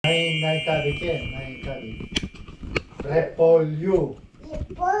naik cabbage yan. Naik cabbage. Repolyo.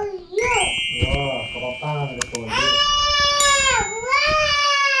 Repolyo. Wow, Kapampangan repolyo.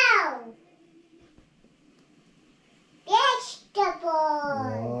 Wow!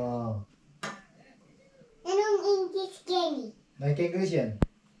 Vegetable. Wow. Anong English candy? Naik English yan.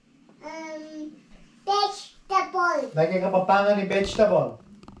 Vegetable. Naik Kapampangan ni vegetable.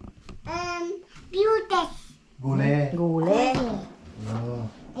 Prutas. Gulay. Gulay. Wow.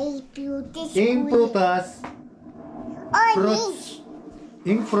 Ay, prutas. Ing prutas. Orange.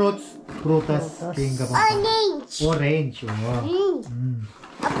 Ing fruits. Prutas. King Kapampangan. Orange. Orange. Wow.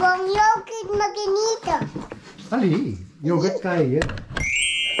 Abang yogurt maginito. Ali, yogurt kaya yan.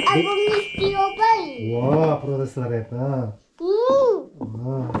 Abang strawberry. Wow, prutas na rin. Wow.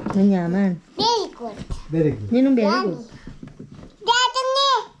 Nanyaman. Very good. Very good. Ninong very good. Datang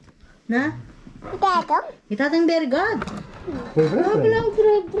ni. Na? Datang. Itatang very good. Pwede ba? Bilang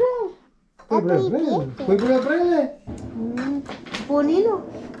bro. Pwede ba? Punino.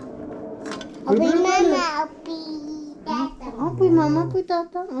 Apoy mama, apoy datang. Apoy mama, apoy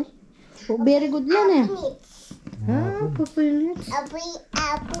tatang. Ay. Oh, very good yan eh. Pupulit. Apoy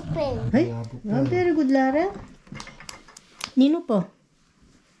apple. Ay, very good Lara. Nino po?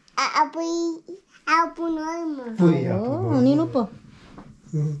 Apoy apple normal. Uy, Oh, nino po?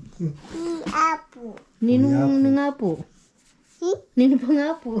 Apple. Ninong nga po? Nino pa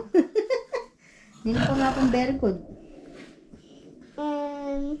nga po? Nino pa nga pong very good?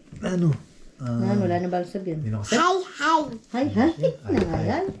 Ano? Wala na ba sabihin? Ninong Hi, hi. Hay, hay.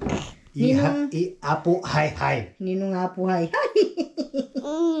 Nangalan. Apo, hi. Nino nga po, hay.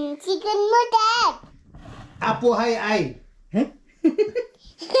 Chicken mo, Dad. Apo, hi.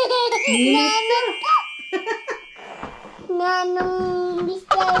 Nanong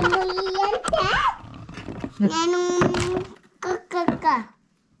Mr. mo yan, Dad? Nanong kakaka.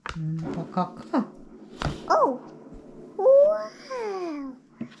 Kakaka. Oh. Wow.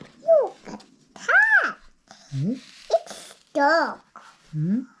 Look at that. It's dog.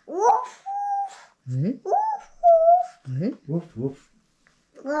 Woof, woof. Woof, woof. Woof, woof.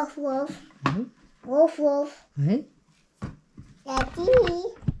 Woof, woof. Woof, woof. Daddy.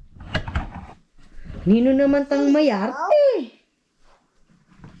 Nino naman tang mayarte.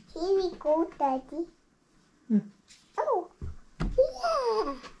 Here we go, Daddy. Oh.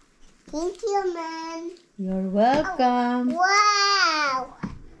 Yeah. Thank you, man. You're welcome. Wow.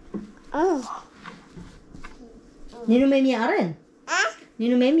 Oh. Nino may miya ka rin? Ah?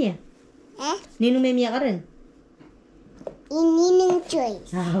 Nino may miya? Eh? Nino may miya ka rin? Inining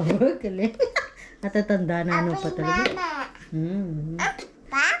choice. Galing. Natatanda na ano pa Apoy talaga. mama.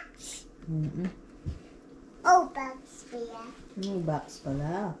 Box? Oh, box pala. Box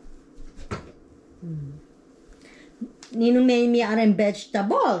pala. Nino may miya ka rin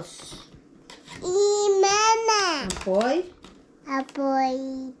vegetables? Mama. Apoy? Apoy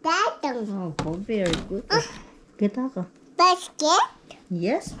tatang. Oh, very good. Kita ka. Basket?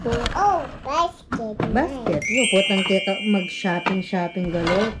 Yes po. Oh, basket. Basket. Yo, putang kita mag-shopping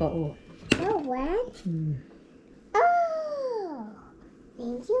galore ka. Oh. Oh, what? Oh.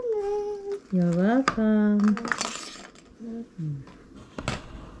 Thank you, Mom. You're welcome.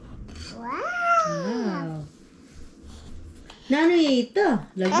 Wow. Nano ito?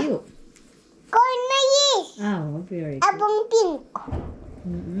 Lagyo. Corn mais. Very good. Abong pink.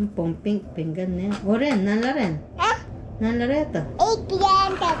 Pong pinggan na yan. O rin, nala rin. Ah? Nala rin ito.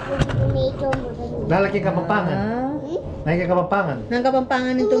 Eggplant. Abong tomato mo rin. Lalaki Kapampangan. Naik Kapampangan. Nang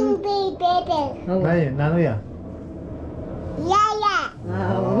kapampangan itong... Baby. Oh. Ay, nano ya? Yaya.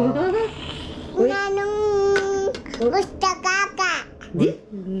 Wow. Nanong gusto kaka. Di?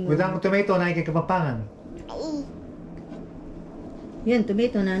 Witang tomato, naik Kapampangan. Ay. Yan,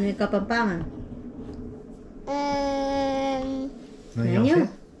 tomato, nano yung kapampangan. Ano Ano yun?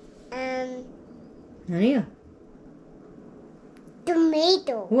 Ano yun?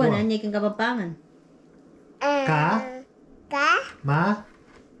 Tomato. Huwag, nano yung kapampangan.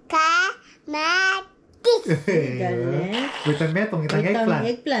 Kamatis. Galing. Witang metong, itang eggplant.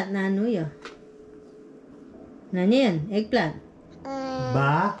 Eggplant, nano yun? Nano yan? Eggplant.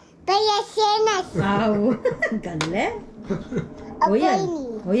 Payasenas. Wow. Galing. O Apoy yan.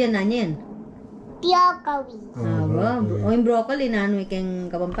 ni. O yan, nano yan? Broccoli. Wow. O yung broccoli, nano yung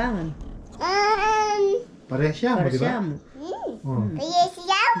kapampangan. Parehas siya mo, di ba? Parsyamo.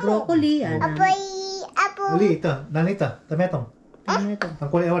 Payasenas. Broccoli, ano? Apoy. Ali, ito. Nanita, tomato. Ano ito? Ang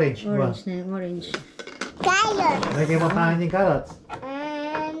kulay orange. Orange na yung orange. Carrot. Naik Kapampangan yung carrots.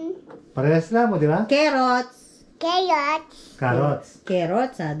 Parehas lang mo, di ba? Carrots. Carrots.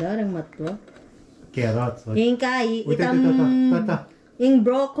 Carrots, adorang matlo. Carrots. Yung kai, Ito. Ing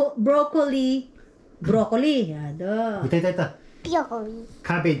broccoli. Broccoli. Ado. Ita. Broccoli.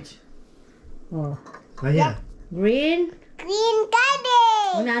 Cabbage. Oh. Ganyan. Green. Green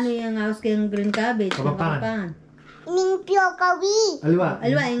cabbage. Ano yung house kayong green cabbage? Kapampangan. Ning broccoli. Aliwa.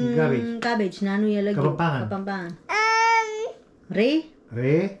 Alwa, yung Cabbage. cabbage. Nano yung lagi? Kapampangan. Kapampangan. Re?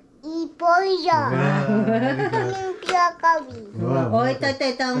 Re. Ipollo. Ning broccoli. Oh, ito.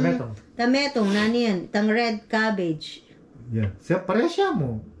 Tametong. Nano yan? Itang red cabbage. Yan. Siya, pareha siya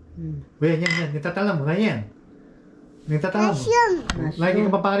mo. Yan. Nitatala mo. Yan. Nitatala mo. Mushroom. Lagi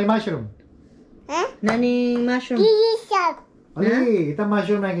ka pa ni mushroom. Huh? Naning mushroom. Delicious. Ali, ita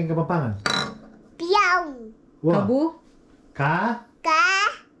mushroom na yung kapapangan. Piao. Wow. Kabu?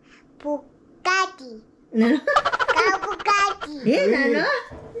 Kapukati. Nano? Kapukati. Nano?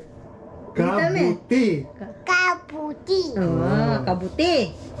 Kabuti. Kaputi. Oh,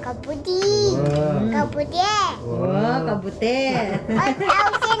 kabuti. Kaputi. Wow. Kaputi. Oh, kabuti.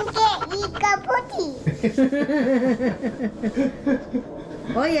 1,000 ke ikaputi.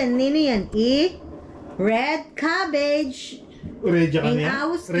 Oh, yan. Nino yan? Red cabbage. Redya Ang kami yan?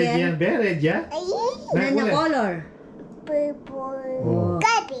 house Redya yan. yan, be? Redya? Ayun. Nanya Kulay. color? Purple. Oh.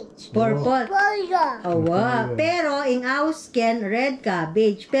 Cabbage. Purple. Pollo. Oh, wow. Pero, ang house can red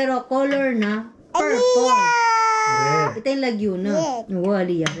cabbage. Pero, color na purple. Red. Ito yung lagyuna. Red.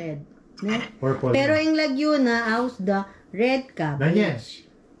 Wali yan, red. Ne? Purple. Pero, yung lagyuna, house the red Ganyan. cabbage.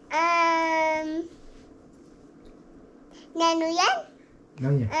 Nano yan?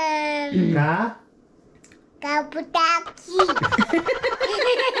 Ganyan. Kaputaki.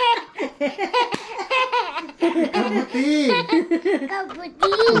 Kabuti.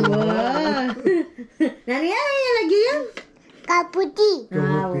 Kaputi. Wow. Nani yan? Nani yung lagyo yan? Kaputi.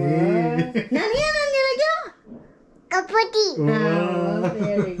 Kabuti. Nani yan? Nani yung lagyo? Kaputi. Oh,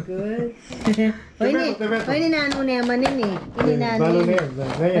 very good. O ini na ano naman yun eh. Ini na ano Balo na yun. yan.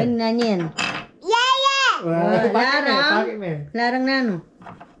 Ganyan. Ini na yan. Yaya. Larang. me. Larang na ano?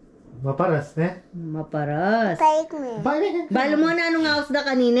 Maparas, ne? Maparas. Take me. Bakit? Balo mo na anong house da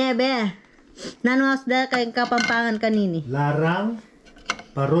kanine, be. Nanong house da kayong kapampangan kanini. Larang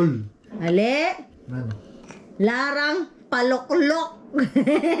parol. Ale, Ano? larang paloklok.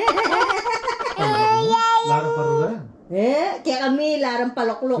 Larang parol yan. Kaya kami larang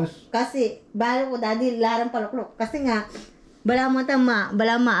paloklok. Sus. Kasi, balo ko daddy, larang paloklok. Kasi nga, bala mo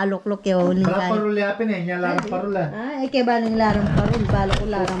aluklok yun. Larang parol yapin eh. Nga larang parol yan. Kaya baling larang parol, balo ko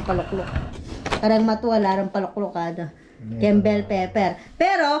larang paloklok. Karang matuwa, larang paloklok kada. Kaya bell pepper.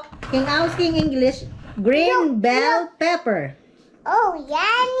 Pero, king house king English, green bell pepper. Oh,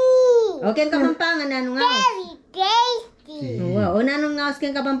 yummy. Okay, kapampangan, nanong house? Very tasty. Wow, o nanong house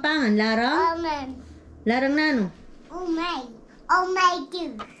king kapampangan? Larang? Oh, man. Larang nano? Oh, my. Oh, my,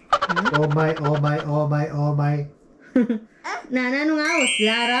 dude. Oh my, oh my, oh my, oh my. Nanong house?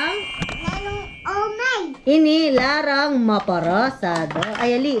 Larang? Nano, oh, my. Ini, larang maparasado.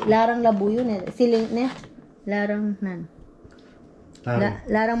 Ay, ali, larang labuyo na. Siling na. Larang nan.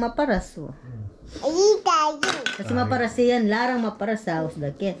 Larang maparaso. Ay, tayo. Kasi maparasi yan. Larang maparasa house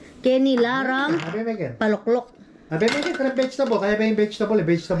da ken. Kenny, larang Abi, Megan. paloklok. Abi, Megan, kaya vegetable. Kaya ba yung vegetable?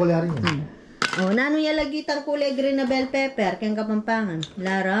 Vegetable yan rin yun. O, nano yung lagitang kulay green na bell pepper? Kaya kapampangan.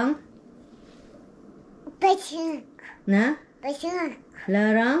 Larang? Pasuk. Na? Pasuk.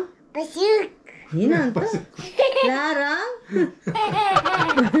 Larang? Pasuk. Hinang to. Larang?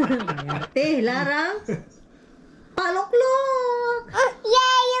 Larang? Paloklok! Oh,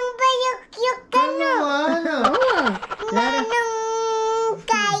 yeah, yung bayok-yok ka, no? Ano? Oh, larang. Nanong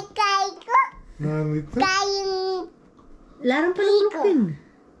kay-kay ko? Nangito? Kayong Larang paloklok din.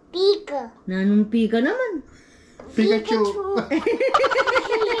 piko. Nanong pika naman. Pikachu.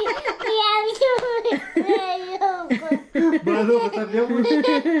 Balo ka sabihan mo na.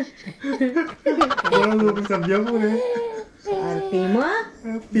 Balo ka sabihan mo na. Arte mo ah.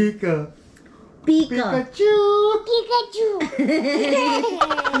 Pika. Pika. Pikachu. Pikachu.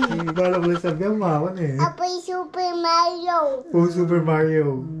 Balo ka sabihan mo. Awan eh. Apoy Super Mario. Oh, Super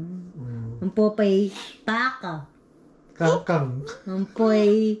Mario. Ang popay paka. Kangkang.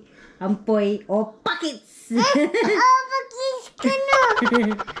 Ampoy pakits. Oh, pakis ka, no?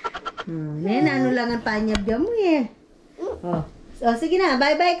 Ano lang ang panyab dyan mo eh. Oh, sige na.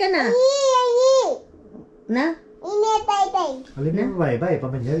 Bye-bye ka na. Iya. Na? Ini, bye-bye. Alin mo bye-bye.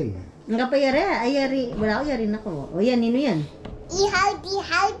 Pamanyari. Ang kapayari. Ayari. Wala ko yari na ko. O yan, nino yan. Howdy.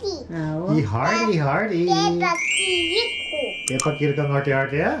 Oh. Hardy. Peppa Kiriko. Kaya pagkira kang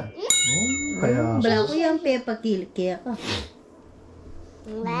arte-arte ah. Kaya. Wala ko yan. Pepa kilki ako.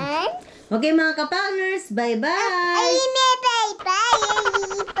 Man. Okay mga kapakners. Bye-bye. Ini,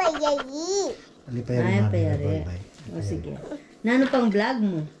 bye-bye. Yayi. Alipayari Ay, mami. payari. Bye-bye. O sige. Na ano pang vlog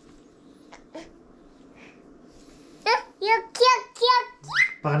mo? Yuck, yuck, yuck.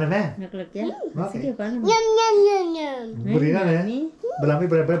 Pakanamer. Naklagyan? Okay. Sige, paano? Yum, yum, yum, yum. Burinan eh. Balami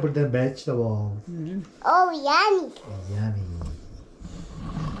berbeda the vegetable. Oh, yummy. Yummy.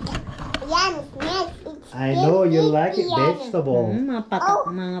 Yummy. Next, it's I know you big, like big it yummy. vegetable. Mga patak,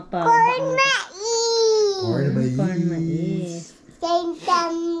 mga pa. Corn mais. Corn mais. Corn mais. Same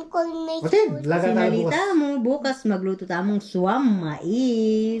time corn mais. Matin, laga tayo bukas. Sinalita mo, bukas magluto tamong swam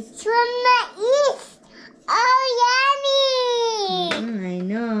mais. Swam mais. Oh, yummy. I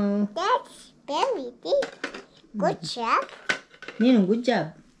know. That's very big. Good job. Ninong, good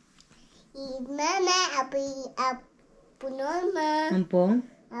job. Mama, apo norma, Ampong?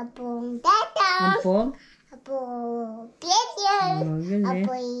 apong tatang, Ampong? apo Pietro, Oh, galing.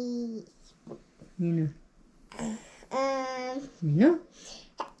 apo Nino? Nino?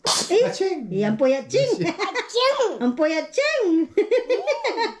 Aching! Ampo yaching! aching, Ampo yaching!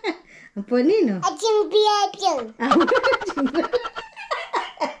 Ampo nino? aching Pietro.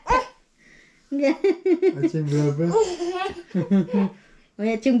 Aching brother. O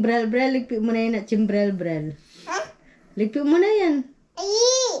yaching brel-brel, ligpi mo na yan yaching brel-brel. Huh? Ligpi mo na yan.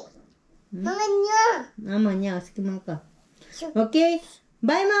 Ay, mga nyo. Mama niya, sige mo ka. Okay,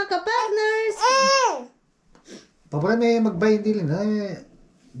 bye mga kapartners! Papala may magbay din na eh.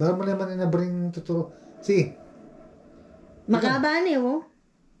 Baka mo naman na bring tuturo. Sige. Makaba niyo, oh.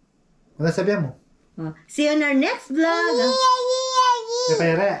 Wala sabihan mo. Oh, see you on our next vlog. Kaya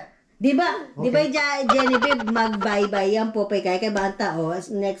payara. Di ba Genevieve, mag-bye-bye yan po kay banta, oh.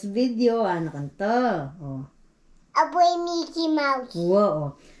 Next video, ano kanto. Oh. Apoy Mickey Mouse. Wow, oh.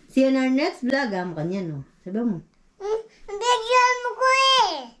 See you on our next vlog, mo kanyan, oh. Sabi mo. Bigyan mo ko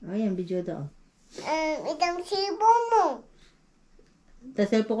eh. Oh, yan, video daw. Itang sibo mo. Tapos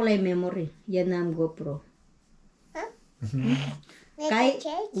cellphone ko lang yung memory. Yan na ang GoPro. Kay,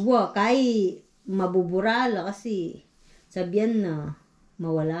 kay mabubura la kasi sabihan na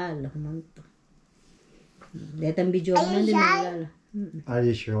mawala la man to. Dahil ang video Are na you din sure? mawala. Are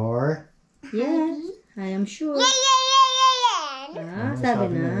you sure? Yeah, I am sure. Yeah. Ah,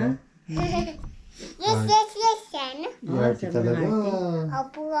 sabi na. Yes, yan. Yarte sabi talaga. na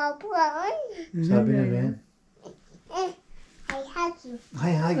Apo. Sabi na yan. I hug you.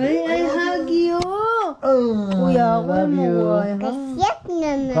 Hi, hi. Ay, hug you. Oh, Kuya ko love mo. you. Kasyat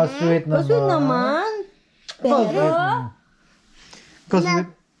naman. Kasweet naman. Kasi naman. Pero, Kasweet.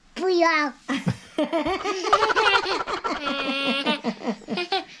 Puyak.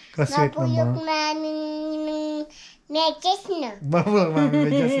 Kasweet Napuyok naman. na ng meches na. Mami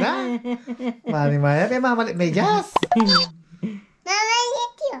medyas na. Mami maya. Kaya mamalit medyas. Mama,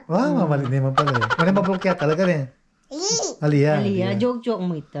 hit you. Wow, mamalit naman pala eh. Mali mablokya talaga rin. Aliyah. Aliyah, joke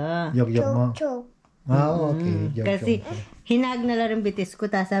mo ita. Yok mo. Chok. Ah, okay. Yok Kasi, hinag na lang bitis ko,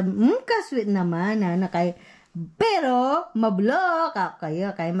 ta sabi, ka-sweet naman, na kay, pero, mablok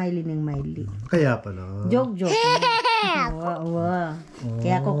kayo, kay Miley ng Miley. Kaya pala. Joke. Wow.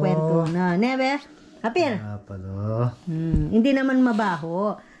 Kaya ako kwento na. Nebe, hapir. Kaya pala. Hindi naman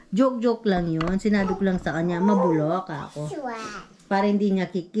mabaho. Joke lang yun. Sinabi ko lang sa kanya, mabulok ako. Swat. Para hindi niya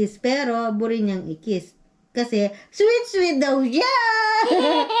kikis. Pero, buri niyang ikis. Kasi, sweet daw siya!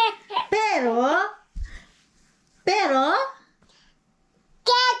 Pero,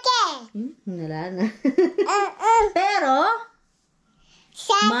 Keke. wala na. Pero,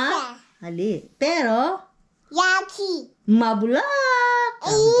 Sasa. pero, Yaki. mabulak!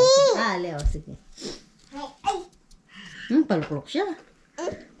 Leo, sige. Ay. Paluklok siya.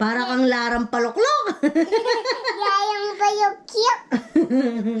 Para kang larang paluklok. Yayang bayok-yok.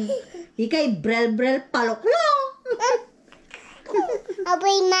 Ikay, brel paluklok.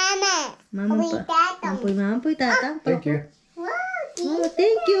 Apoy mama. Apoy tatang. Ampoy tatang. Thank you. Oh,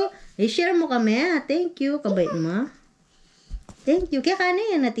 thank you. I-share mo kami, ha? Thank you. Kabait mo. Thank you. Kaya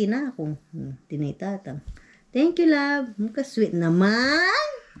kanya yan natina ako. Tinay tatang. Thank you, love. Sweet naman.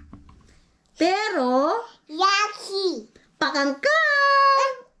 Pero, Yaki.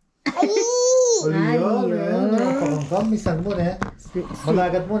 pakangkang. Ay. Ayun. Pakangkam. Misan mo na.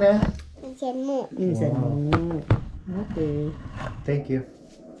 Malagat mo na. Minsan mo. Minsan mo. Okay. Thank you.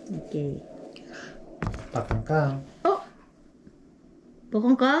 Okay. Pakangkam. Oh!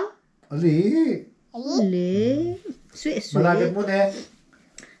 Pakangkang? Ali. Uli. Sweet. Malagat mo na.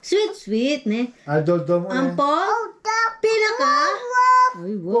 Sweet, ne? Aldoldo mo na. Ampong? Pila ka?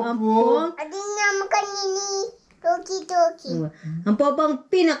 Ay, wow. Ampong? Adi nga mo kanini. Toki. Ampong bang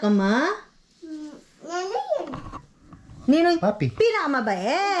pinakama? Ano yun? Ninoy, Papi.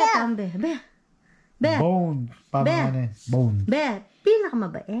 pinakamabait. Be. Bone. Parang Be. ano eh. Bone. Be,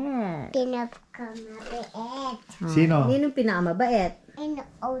 Pinakamabait. Pinakamabait. Sino? Sinong pinakamabait?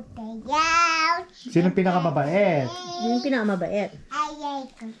 Inuutayaw. Sino pinakamabait? Sinong pinakamabait? Ayay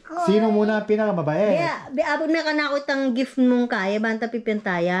ko. Sino muna ang pinakamabait? Abot na ka na ako itang gift mong kaya. Banta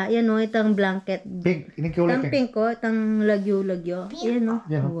pipintaya. Yan o, itang blanket. Pink. Ini kulay Itang pink. pink ko. Itang lagyo-lagyo. Yan o.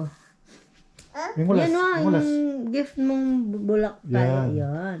 Yan o. Yung ulas. Yan o, Yung ulas. yung gift mong bulak kaya.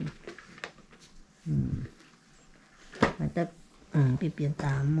 Yan. Banta,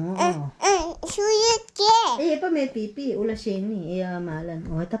 pipinta mo. Suyot ke. Eh, pa may pipi. Ulas yan eh. Malan.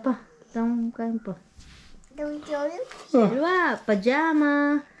 O, ito pa. Itang kain pa. Suyot. Dalawa,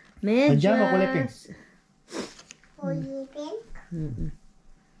 pajama, medyas. Pajama, kulay pink. Kulay pink.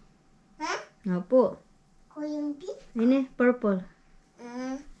 Ha? Opo. Kulay pink. Ayun eh, purple.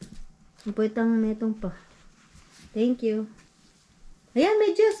 Opo, itang metong pa. Thank you. Ayan,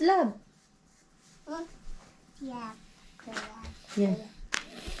 medyas, love. Yeah. Yan.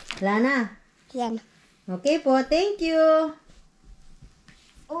 Wala na. Yan. Okay po, thank you.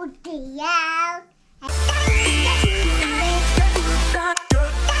 Utayaw.